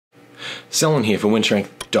Selwyn here for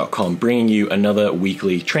WynnStrength.com, bringing you another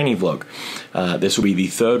weekly training vlog. This will be the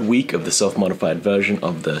third week of the self-modified version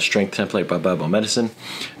of the strength template by Barbell Medicine.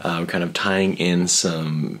 Kind of tying in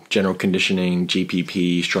some general conditioning,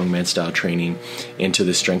 GPP, strongman style training into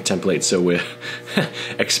the strength template. So we're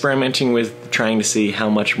experimenting with trying to see how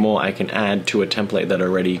much more I can add to a template that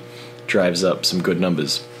already drives up some good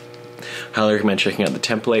numbers. Highly recommend checking out the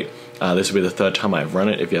template. This will be the third time I've run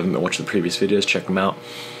it. If you haven't watched the previous videos, check them out.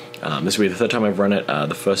 This will be the third time I've run it.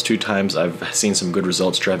 The first two times I've seen some good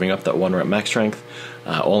results driving up that 1 rep max strength.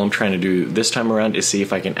 All I'm trying to do this time around is see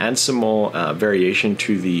if I can add some more variation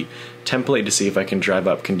to the template to see if I can drive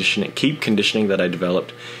up conditioning, keep conditioning that I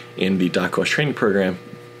developed in the Dark Horse training program,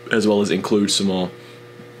 as well as include some more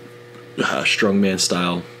strongman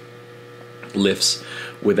style lifts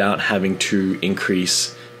without having to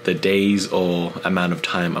increase the days or amount of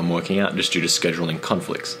time I'm working out just due to scheduling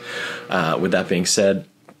conflicts. With that being said,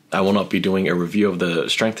 I will not be doing a review of the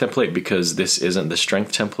strength template because this isn't the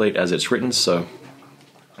strength template as it's written, so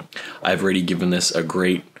I've already given this a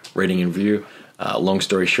great rating and review. Long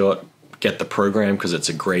story short, get the program because it's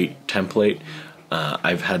a great template.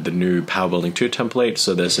 I've had the new Power Building 2 template,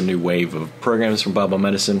 so there's a new wave of programs from Barbell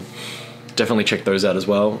Medicine. Definitely check those out as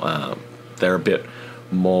well. They're a bit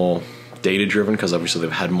more data driven because obviously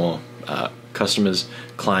they've had more customers,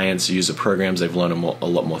 clients use the programs. They've learned a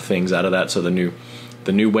lot more things out of that. So the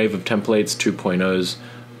new wave of templates, 2.0s,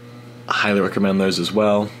 I highly recommend those as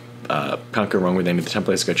well. Can't go wrong with any of the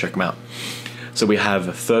templates. Go check them out. So we have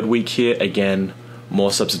a third week here. Again,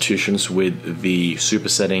 more substitutions with the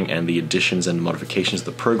supersetting and the additions and modifications of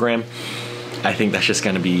the program. I think that's just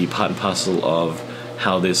going to be part and parcel of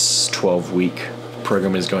how this 12-week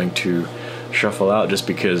program is going to shuffle out, just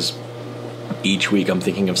because each week I'm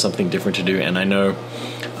thinking of something different to do, and I know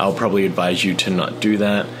I'll probably advise you to not do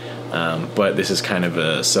that, but this is kind of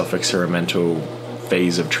a self-experimental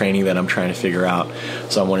phase of training that I'm trying to figure out,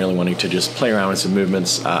 so I'm really wanting to just play around with some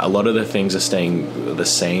movements. A lot of the things are staying the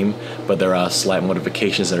same, but there are slight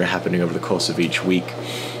modifications that are happening over the course of each week,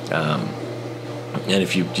 and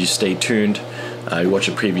if you stay tuned, you watch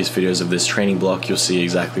the previous videos of this training block, you'll see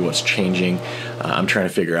exactly what's changing. I'm trying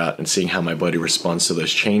to figure out and seeing how my body responds to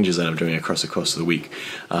those changes that I'm doing across the course of the week.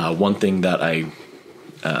 One thing that I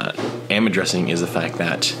am addressing is the fact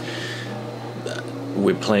that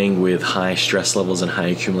we're playing with high stress levels and high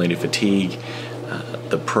accumulated fatigue.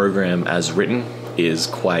 The program as written is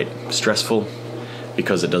quite stressful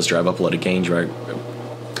because it does drive up a lot of gains, right?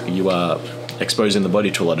 You are exposing the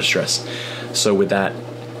body to a lot of stress. So with that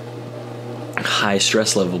high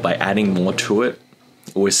stress level, by adding more to it,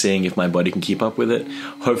 we're seeing if my body can keep up with it.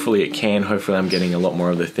 Hopefully it can. Hopefully I'm getting a lot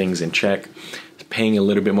more of the things in check, paying a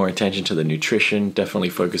little bit more attention to the nutrition, definitely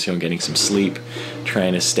focusing on getting some sleep,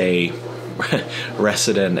 trying to stay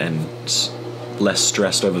rested and less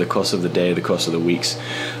stressed over the course of the day, the course of the weeks.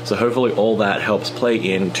 So hopefully all that helps play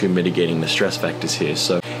into mitigating the stress factors here.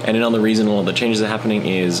 So, and another reason all the changes are happening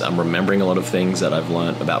is I'm remembering a lot of things that I've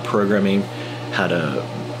learned about programming, how to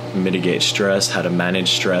mitigate stress, how to manage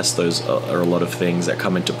stress. Those are a lot of things that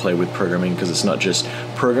come into play with programming, because it's not just,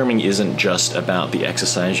 programming isn't just about the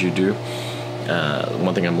exercise you do.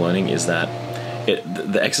 One thing I'm learning is that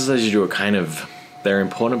the exercises you do are kind of, they're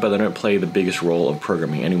important, but they don't play the biggest role of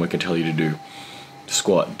programming. Anyone can tell you to do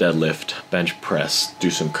squat, deadlift, bench press, do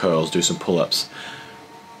some curls, do some pull-ups.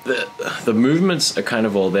 The movements are kind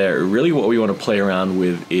of all there. Really what we want to play around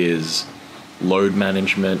with is load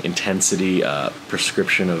management, intensity,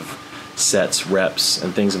 prescription of sets, reps,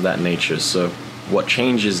 and things of that nature. So what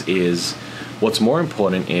changes is, what's more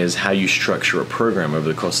important is how you structure a program over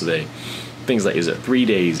the course of the day. Things like, is it 3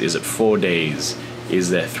 days? Is it 4 days? Is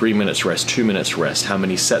there 3 minutes rest, 2 minutes rest? How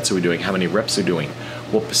many sets are we doing? How many reps are we doing?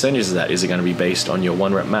 What percentage is that? Is it going to be based on your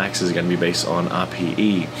 1 rep max? Is it going to be based on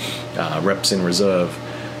RPE, reps in reserve?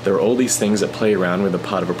 There are all these things that play around with a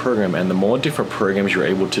part of a program, and the more different programs you're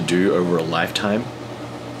able to do over a lifetime,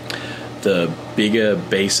 the bigger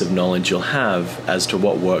base of knowledge you'll have as to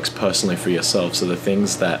what works personally for yourself. So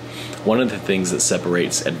one of the things that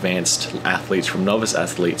separates advanced athletes from novice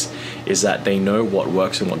athletes is that they know what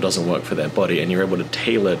works and what doesn't work for their body, and you're able to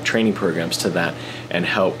tailor training programs to that and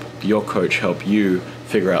help your coach help you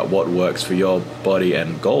figure out what works for your body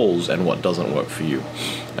and goals and what doesn't work for you.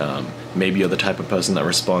 Maybe you're the type of person that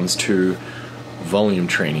responds to volume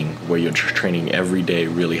training, where you're training every day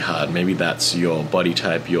really hard. Maybe that's your body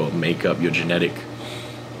type, your makeup, your genetic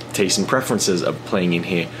tastes and preferences are playing in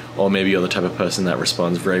here. Or maybe you're the type of person that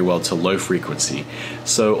responds very well to low frequency.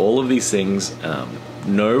 So all of these things,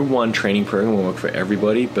 no one training program will work for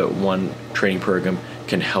everybody, but one training program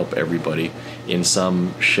can help everybody in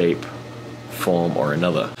some shape, form or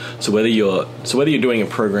another. So whether you're doing a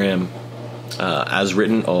program as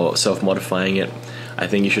written or self-modifying it, I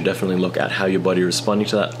think you should definitely look at how your body is responding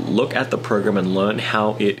to that. Look at the program and learn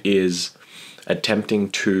how it is attempting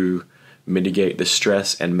to mitigate the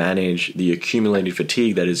stress and manage the accumulated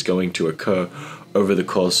fatigue that is going to occur over the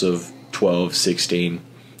course of 12, 16,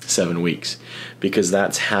 7 weeks, because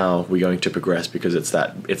that's how we're going to progress, because it's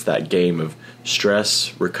that game of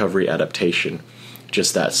stress, recovery, adaptation,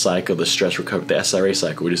 just that cycle, the stress recovery, the SRA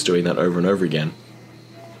cycle. We're just doing that over and over again.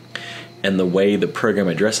 And the way the program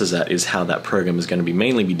addresses that is how that program is going to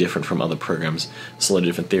mainly be different from other programs. There's a lot of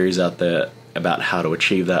different theories out there about how to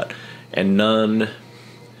achieve that, and none,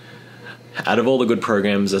 out of all the good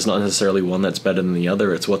programs, there's not necessarily one that's better than the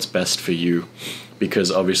other. It's what's best for you,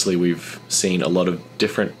 because obviously we've seen a lot of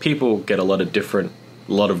different people get a lot of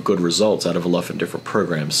good results out of a lot of different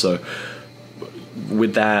programs. So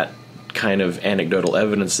with that kind of anecdotal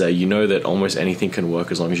evidence there, you know that almost anything can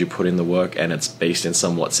work as long as you put in the work and it's based in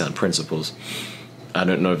somewhat sound principles. I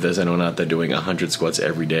don't know if there's anyone out there doing 100 squats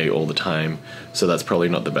every day all the time, so that's probably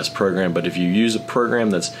not the best program. But if you use a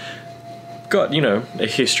program that's got, a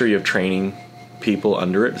history of training people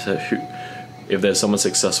under it, so if there's someone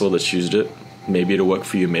successful that's used it, maybe it'll work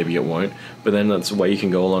for you, maybe it won't. But then that's why you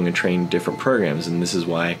can go along and train different programs, and this is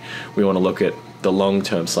why we want to look at the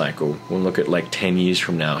long-term cycle. We'll look at like 10 years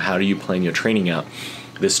from now. How do you plan your training out?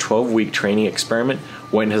 This 12-week training experiment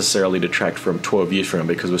won't necessarily detract from 12 years from now,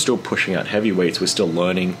 because we're still pushing out heavy weights. We're still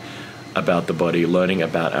learning about the body, learning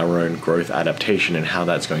about our own growth, adaptation, and how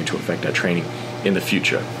that's going to affect our training in the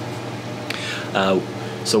future.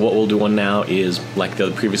 So what we'll do on now is, like the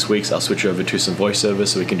other previous weeks, I'll switch over to some voiceover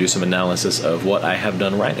so we can do some analysis of what I have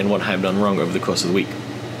done right and what I have done wrong over the course of the week.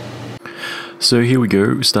 So here we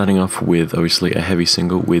go, starting off with obviously a heavy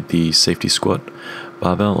single with the safety squat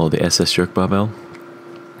barbell, or the SS jerk barbell.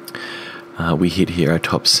 We hit here our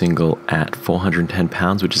top single at 410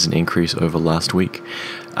 pounds, which is an increase over last week.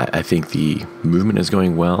 I think the movement is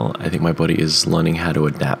going well. I think my body is learning how to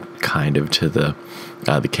adapt kind of to the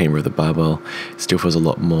camber of the barbell. It still feels a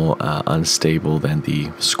lot more unstable than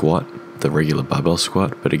the squat, the regular barbell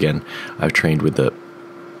squat. But again, I've trained with the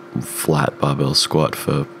flat barbell squat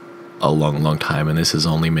for a long time, and this is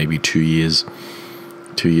only maybe 2 years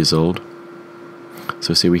old.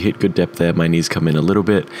 So see, we hit good depth there. My knees come in a little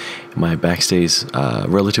bit. My back stays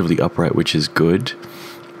relatively upright, which is good.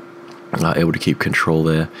 Able to keep control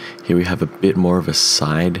there. Here we have a bit more of a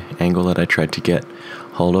side angle that I tried to get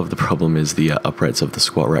hold of. The problem is the uprights of the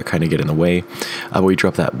squat rack kind of get in the way. We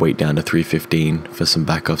drop that weight down to 315 for some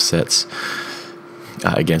back off sets.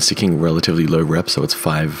 Again, sticking relatively low reps, so it's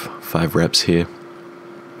five reps here.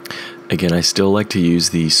 Again, I still like to use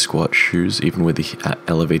the squat shoes, even with the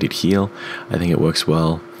elevated heel. I think it works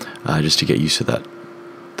well, just to get used to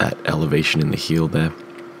that elevation in the heel there.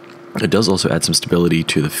 It does also add some stability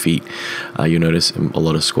to the feet. You notice in a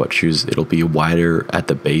lot of squat shoes, it'll be wider at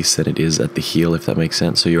the base than it is at the heel, if that makes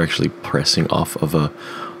sense. So you're actually pressing off of a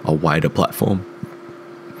wider platform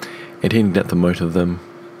and hitting depth of both of them.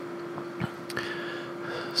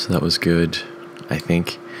 So that was good, I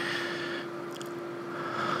think.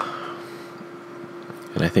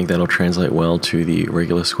 And I think that'll translate well to the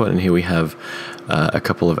regular squat. And here we have a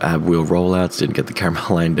couple of ab wheel rollouts. Didn't get the camera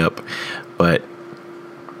lined up, but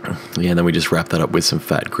yeah, and then we just wrap that up with some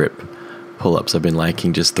fat grip pull-ups. I've been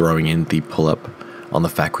liking just throwing in the pull-up on the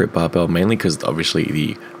fat grip barbell, mainly because obviously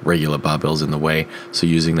the regular barbell's in the way. So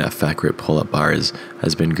using that fat grip pull-up bar has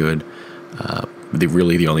been good.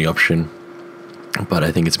 Really the only option. But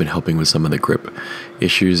I think it's been helping with some of the grip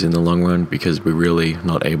issues in the long run, because we're really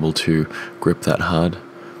not able to grip that hard.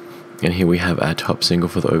 And here we have our top single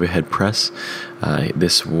for the overhead press.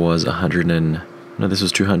 This was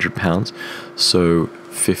 200 pounds. So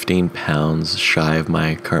 15 pounds shy of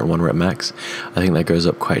my current 1 rep max. I think that goes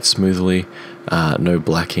up quite smoothly. No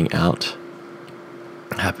blacking out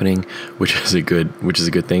happening, which is a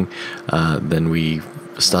good thing. Then we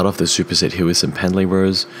start off the superset here with some pendlay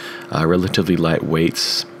rows, relatively light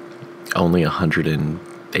weights, only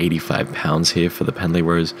 185 pounds here for the pendlay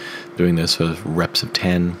rows, doing those for reps of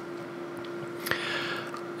 10.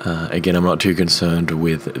 Again, I'm not too concerned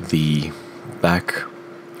with the back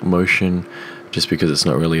motion, just because it's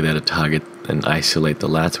not really there to target and isolate the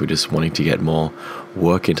lats. We're just wanting to get more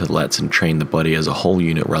work into the lats and train the body as a whole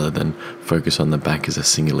unit rather than focus on the back as a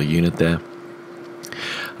singular unit there.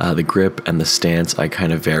 The grip and the stance, I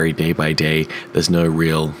kind of vary day by day. There's no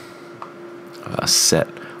real set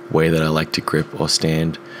way that I like to grip or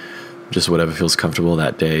stand. Just whatever feels comfortable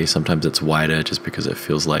that day. Sometimes it's wider just because it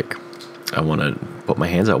feels like I want to put my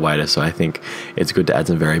hands out wider, so I think it's good to add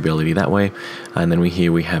some variability that way. And then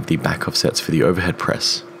we have the back off sets for the overhead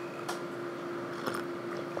press.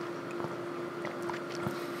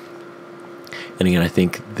 And again, I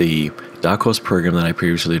think the Dark Horse program that I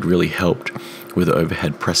previously did really helped with the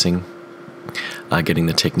overhead pressing, getting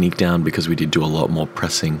the technique down, because we did do a lot more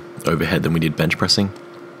pressing overhead than we did bench pressing.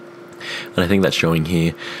 And I think that's showing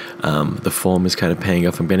here. The form is kind of paying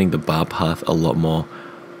off. I'm getting the bar path a lot more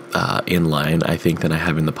in line, I think, than I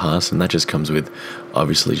have in the past, and that just comes with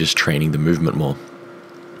obviously just training the movement more.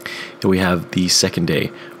 Here we have the second day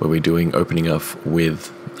where we're doing opening off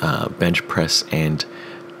with bench press and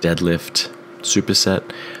deadlift superset.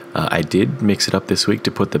 I did mix it up this week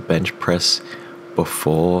to put the bench press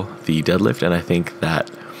before the deadlift, and I think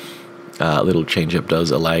that little change up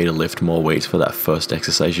does allow you to lift more weights for that first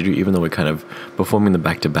exercise you do, even though we're kind of performing the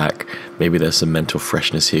back-to-back. Maybe there's some mental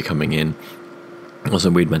freshness here coming in, or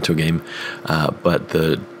some weird mental game, but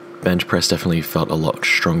the bench press definitely felt a lot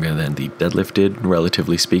stronger than the deadlift did,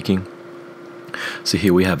 relatively speaking. So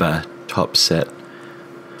here we have a top set.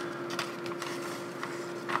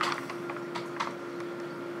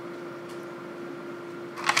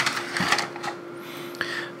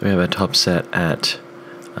 We have a top set at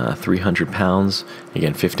 300 pounds,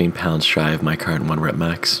 again 15 pounds shy of my current 1 rep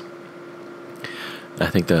max. I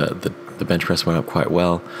think the bench press went up quite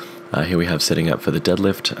well. Here we have setting up for the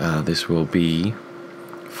deadlift. This will be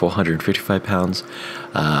 455 pounds,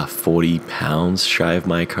 40 pounds shy of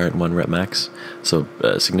my current 1 rep max. So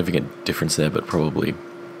a significant difference there, but probably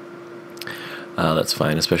that's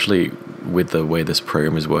fine, especially with the way this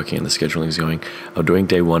program is working and the scheduling is going. I'm doing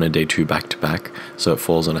day 1 and day 2 back to back, so it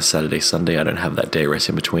falls on a Saturday, Sunday. I don't have that day rest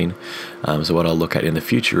in between. So what I'll look at in the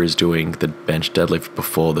future is doing the bench deadlift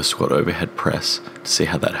before the squat overhead press to see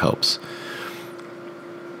how that helps.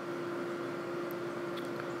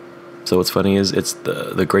 So what's funny is it's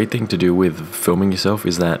the great thing to do with filming yourself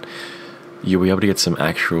is that you'll be able to get some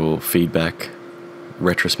actual feedback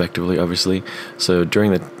retrospectively, obviously. So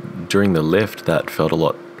during the lift, that felt a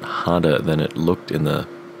lot harder than it looked in the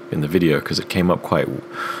video, because it came up quite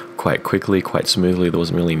quickly, quite smoothly. There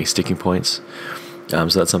wasn't really any sticking points. So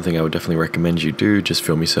that's something I would definitely recommend you do. Just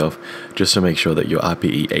film yourself, just to make sure that your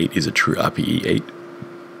RPE 8 is a true RPE 8.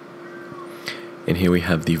 And here we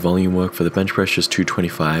have the volume work for the bench press, just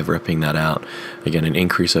 225, repping that out. Again, an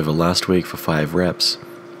increase over last week for 5 reps.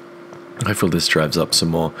 Hopefully this drives up some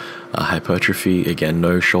more hypertrophy. Again,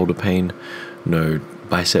 no shoulder pain, no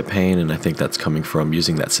bicep pain, and I think that's coming from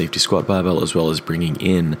using that safety squat barbell, as well as bringing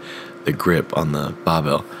in the grip on the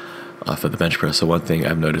barbell for the bench press. So one thing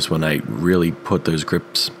I've noticed when I really put those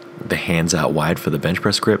grips, the hands out wide for the bench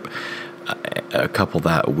press grip, couple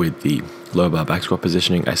that with the low bar back squat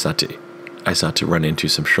positioning, I start to run into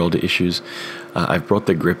some shoulder issues. I've brought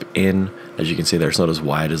the grip in, as you can see there, it's not as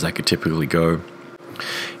wide as I could typically go.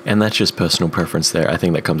 And that's just personal preference there. I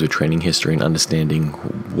think that comes with training history and understanding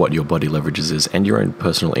what your body leverages is, and your own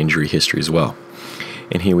personal injury history as well.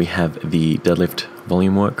 And here we have the deadlift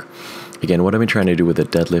volume work. Again, what I've been trying to do with the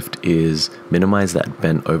deadlift is minimize that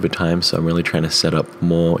bent over time. So I'm really trying to set up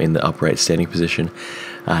more in the upright standing position,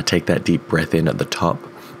 take that deep breath in at the top,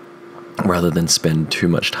 rather than spend too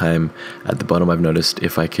much time at the bottom. I've noticed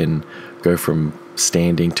if I can go from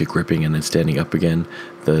standing to gripping and then standing up again,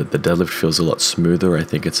 the deadlift feels a lot smoother. I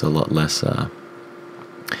think it's a lot less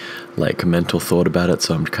like mental thought about it,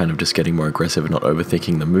 so I'm kind of just getting more aggressive and not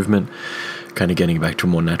overthinking the movement, kind of getting back to a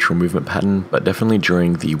more natural movement pattern. But definitely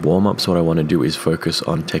during the warm-ups, what I want to do is focus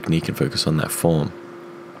on technique and focus on that form.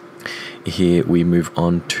 Here we move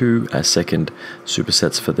on to our second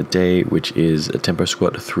supersets for the day, which is a tempo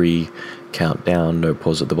squat, 3 count down, no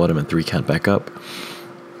pause at the bottom, and 3 count back up.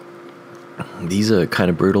 These are kind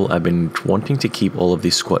of brutal. I've been wanting to keep all of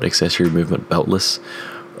these squat accessory movement beltless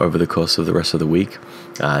over the course of the rest of the week,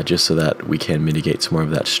 just so that we can mitigate some more of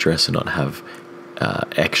that stress and not have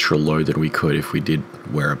extra load than we could if we did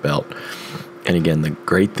wear a belt. And again, the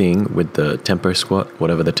great thing with the tempo squat,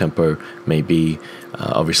 whatever the tempo may be,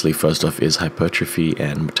 obviously first off is hypertrophy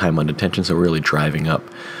and time under tension, so really driving up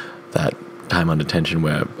that time under tension,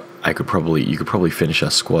 where you could probably finish a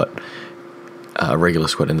squat, a regular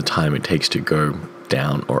squat, in the time it takes to go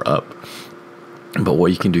down or up. But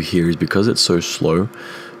what you can do here is, because it's so slow,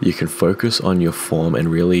 you can focus on your form, and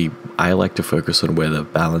really I like to focus on where the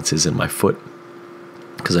balance is in my foot,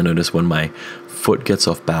 because I notice when my foot gets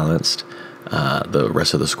off balanced, the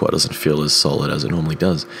rest of the squat doesn't feel as solid as it normally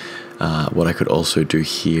does. What I could also do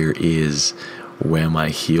here is wear my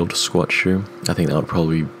heeled squat shoe. I think that would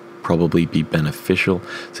probably be beneficial,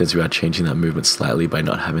 since we are changing that movement slightly by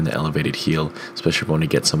not having the elevated heel, especially if we want to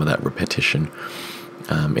get some of that repetition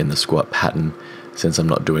in the squat pattern, since I'm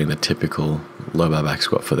not doing the typical low bar back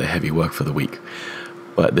squat for the heavy work for the week.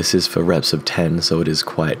 But this is for reps of 10, so it is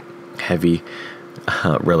quite heavy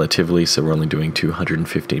relatively, so we're only doing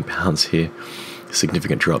 215 pounds here.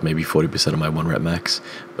 Significant drop, maybe 40% of my 1 rep max,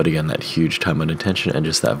 but again, that huge time under tension and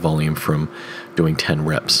just that volume from doing 10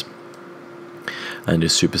 reps. And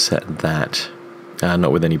just superset that,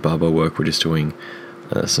 not with any barbell work, we're just doing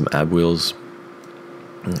some ab wheels,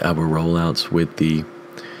 ab rollouts with the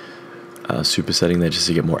supersetting there just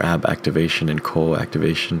to get more ab activation and core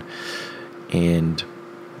activation. And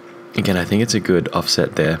again, I think it's a good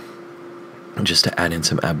offset there just to add in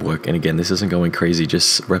some ab work. And again, this isn't going crazy,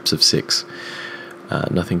 just reps of 6.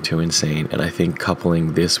 Nothing too insane. And I think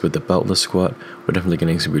coupling this with the beltless squat, we're definitely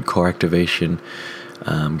getting some good core activation,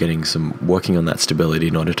 getting some working on that stability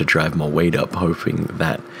in order to drive more weight up, hoping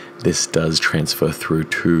that this does transfer through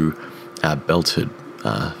to belted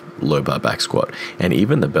low bar back squat. And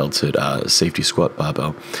even the belted safety squat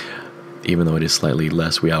barbell, even though it is slightly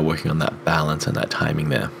less, we are working on that balance and that timing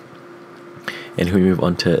there. And here we move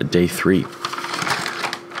on to day 3.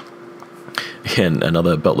 Again,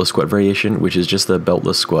 another beltless squat variation, which is just the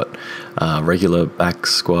beltless squat, regular back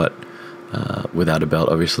squat without a belt.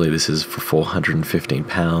 Obviously, this is for 415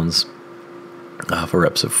 pounds for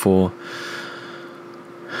reps of 4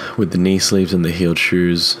 with the knee sleeves and the heeled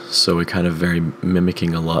shoes. So we're kind of very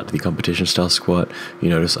mimicking a lot the competition style squat. You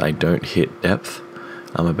notice I don't hit depth.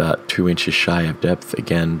 I'm about 2 inches shy of depth.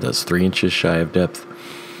 Again, that's 3 inches shy of depth.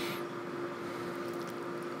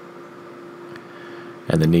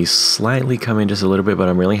 And the knees slightly come in just a little bit, but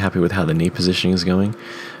I'm really happy with how the knee positioning is going.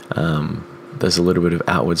 There's a little bit of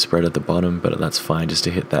outward spread at the bottom, but that's fine just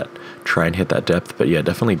to hit that, try and hit that depth. But yeah,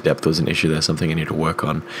 definitely depth was an issue there, something I need to work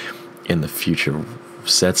on in the future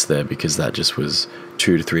sets there, because that just was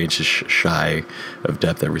 2 to 3 inches shy of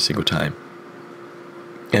depth every single time.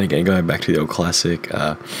 And again, going back to the old classic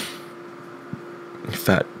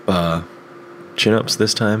fat bar chin-ups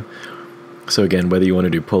this time. So again, whether you want to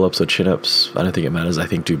do pull-ups or chin-ups, I don't think it matters. I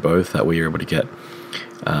think do both. That way you're able to get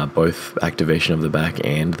both activation of the back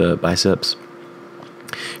and the biceps.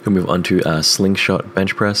 We'll move on to slingshot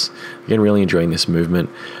bench press. Again, really enjoying this movement.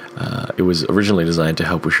 It was originally designed to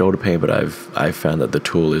help with shoulder pain, but I've found that the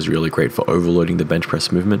tool is really great for overloading the bench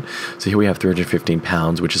press movement. So here we have 315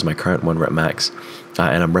 pounds, which is my current 1 rep max,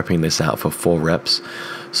 and I'm repping this out for 4 reps.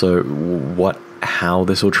 So how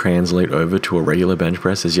this will translate over to a regular bench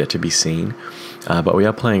press is yet to be seen, but we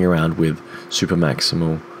are playing around with super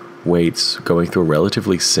maximal weights, going through a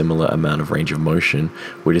relatively similar amount of range of motion.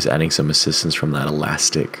 We're just adding some assistance from that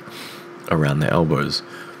elastic around the elbows.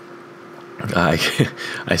 I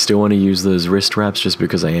still want to use those wrist wraps just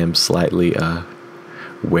because I am slightly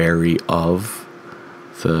wary of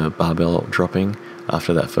the barbell dropping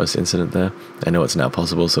after that first incident there. I know it's now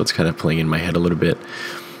possible, so it's kind of playing in my head a little bit.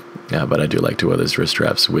 But I do like to wear those wrist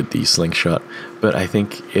straps with the slingshot. But I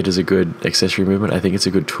think it is a good accessory movement. I think it's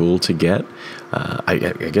a good tool to get. I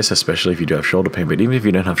guess especially if you do have shoulder pain. But even if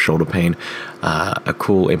you don't have shoulder pain, a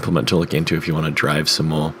cool implement to look into if you want to drive some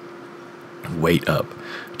more weight up,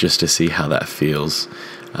 just to see how that feels.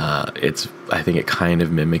 I think it kind of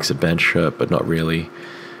mimics a bench shirt, but not really.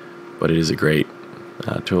 But it is a great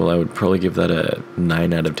tool. I would probably give that a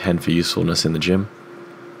 9 out of 10 for usefulness in the gym.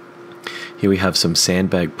 Here we have some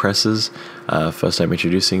sandbag presses. First time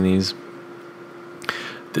introducing these.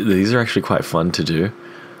 These are actually quite fun to do.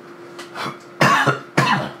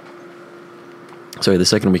 Sorry, the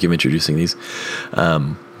second week of introducing these.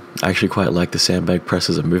 I actually quite like the sandbag press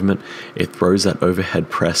as a movement. It throws that overhead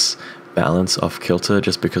press balance off kilter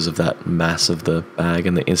just because of that mass of the bag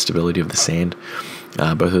and the instability of the sand.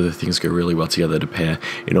 Both of the things go really well together to pair.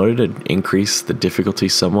 In order to increase the difficulty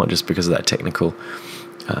somewhat, just because of that technical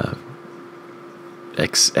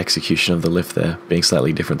execution of the lift there being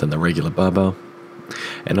slightly different than the regular barbell,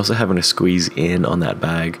 and also having to squeeze in on that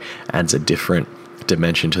bag adds a different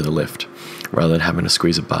dimension to the lift. Rather than having to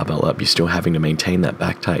squeeze a barbell up, you're still having to maintain that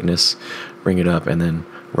back tightness, bring it up, and then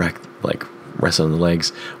rest on the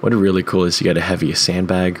legs. What is really cool is you get a heavier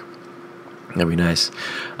sandbag. That'd be nice.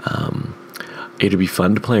 It'd be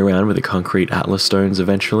fun to play around with the concrete Atlas stones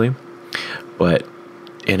eventually, but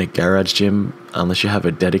in a garage gym, unless you have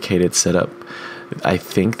a dedicated setup, I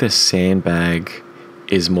think the sandbag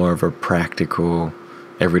is more of a practical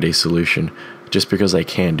everyday solution. Just because I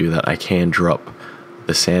can do that, I can drop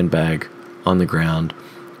the sandbag on the ground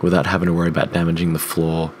without having to worry about damaging the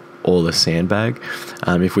floor or the sandbag.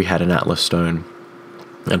 If we had an Atlas stone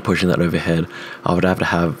and pushing that overhead, I would have to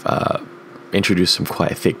have introduce some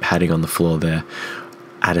quite thick padding on the floor there,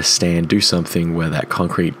 add a stand, do something where that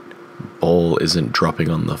concrete ball isn't dropping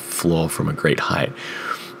on the floor from a great height.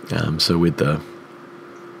 So with the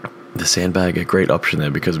sandbag, a great option there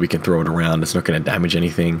because we can throw it around. It's not going to damage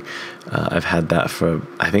anything. I've had that for,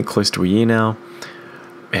 I think, close to a year now,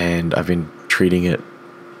 and I've been treating it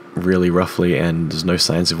really roughly, and there's no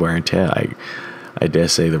signs of wear and tear. I dare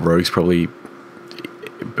say the Rogue's probably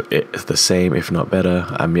it's the same, if not better.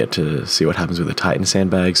 I'm yet to see what happens with the Titan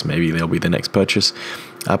sandbags. Maybe they'll be the next purchase.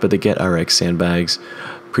 But the Get RX sandbags,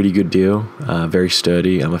 pretty good deal. Very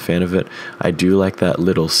sturdy. I'm a fan of it. I do like that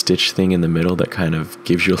little stitch thing in the middle that kind of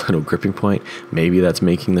gives you a little gripping point. Maybe that's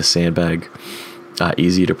making the sandbag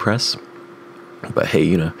easy to press. But hey,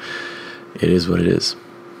 you know, it is what it is.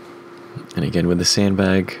 And again, with the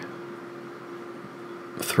sandbag,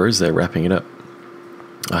 throws there, wrapping it up.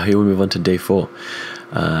 Here we move on to day 4.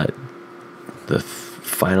 The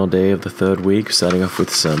final day of the 3rd week, starting off with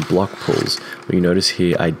some block pulls. Well, you notice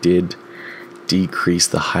here I did decrease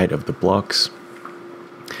the height of the blocks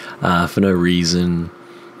for no reason.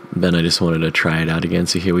 Then I just wanted to try it out again.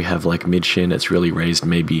 So here we have like mid shin. It's really raised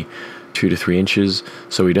maybe 2 to 3 inches.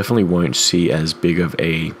 So we definitely won't see as big of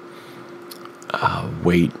a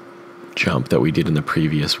weight jump that we did in the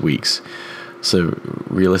previous weeks. So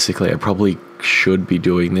realistically, I probably should be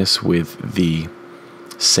doing this with the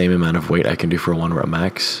same amount of weight I can do for a 1 rep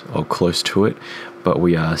max or close to it, but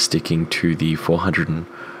we are sticking to the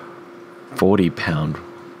 440 pound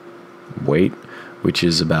weight, which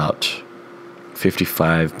is about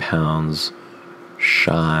 55 pounds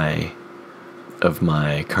shy of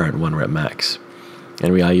my current 1 rep max.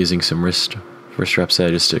 And we are using some wrist straps there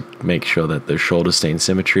just to make sure that the shoulders stay in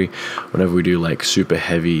symmetry. Whenever we do like super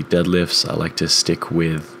heavy deadlifts, I like to stick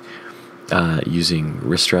with using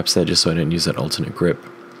wrist straps there just so I don't use that alternate grip,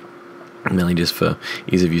 mainly just for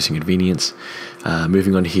ease of use and convenience.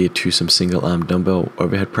 Moving on here to some single arm dumbbell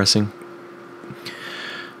overhead pressing.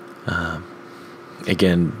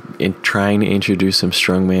 Again, in trying to introduce some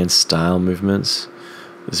strongman style movements.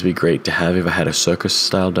 This would be great to have if I had a circus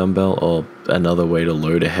style dumbbell or another way to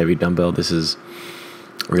load a heavy dumbbell. This is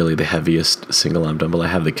really the heaviest single arm dumbbell I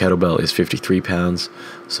have. The kettlebell is 53 pounds,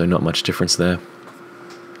 so not much difference there.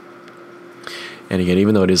 And again,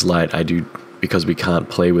 even though it is light, I do, because we can't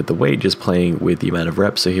play with the weight, just playing with the amount of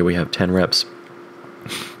reps. So here we have 10 reps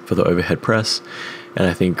for the overhead press. And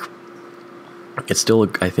I think it's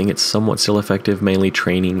somewhat still effective, mainly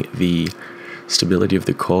training the stability of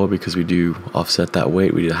the core because we do offset that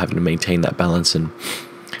weight. We do having to maintain that balance, and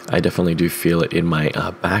I definitely do feel it in my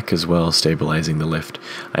back as well, stabilizing the lift.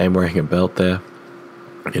 I am wearing a belt there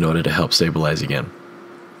in order to help stabilize again.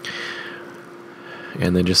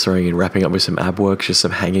 And then just wrapping up with some ab work, just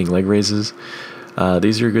some hanging leg raises.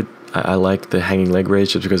 These are good. I like the hanging leg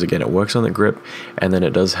raise just because, again, it works on the grip, and then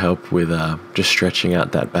it does help with just stretching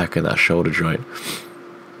out that back and that shoulder joint.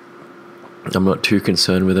 I'm not too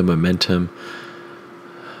concerned with the momentum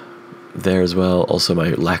there as well. Also,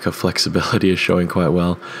 my lack of flexibility is showing quite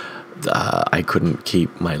well. I couldn't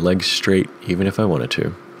keep my legs straight even if I wanted to,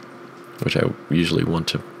 which I usually want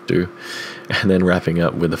to do. And then wrapping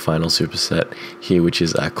up with the final superset here, which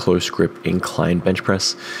is a close grip incline bench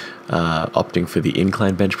press. Opting for the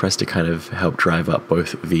incline bench press to kind of help drive up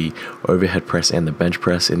both the overhead press and the bench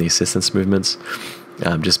press in the assistance movements.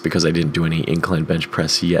 Just because I didn't do any incline bench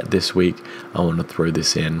press yet this week, I want to throw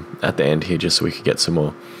this in at the end here just so we could get some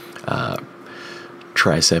more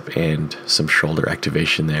tricep and some shoulder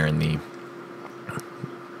activation there in the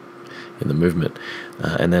movement.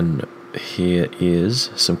 And then here is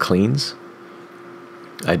some cleans.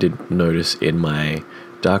 I did notice in my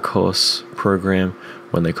Dark Horse program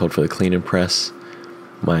when they called for the clean and press,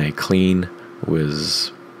 my clean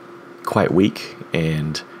was quite weak,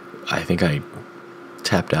 and I think I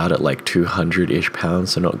tapped out at like 200-ish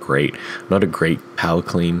pounds, so not a great power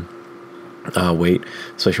clean weight,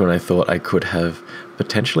 especially when I thought I could have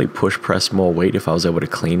potentially push pressed more weight if I was able to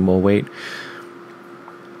clean more weight.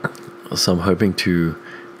 So I'm hoping to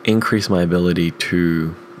increase my ability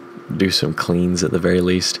to do some cleans at the very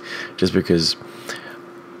least, just because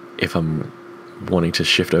if I'm wanting to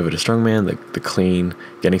shift over to strongman, the clean,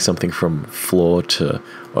 getting something from floor to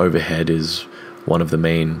overhead is one of the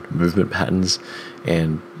main movement patterns,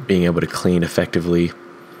 and being able to clean effectively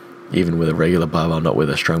even with a regular barbell, not with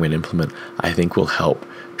a strongman implement, I think will help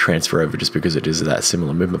transfer over, just because it is that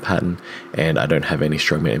similar movement pattern and I don't have any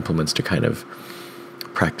strongman implements to kind of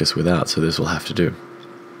practice without, so this will have to do.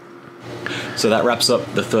 So that wraps up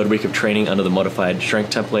the 3rd week of training under the modified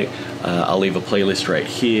strength template. I'll leave a playlist right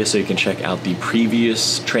here so you can check out the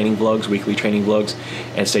previous training vlogs, weekly training vlogs,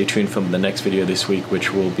 and stay tuned for the next video this week,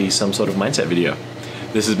 which will be some sort of mindset video.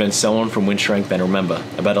 This has been Selwyn from WynnStrength, and remember,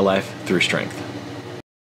 a better life through strength.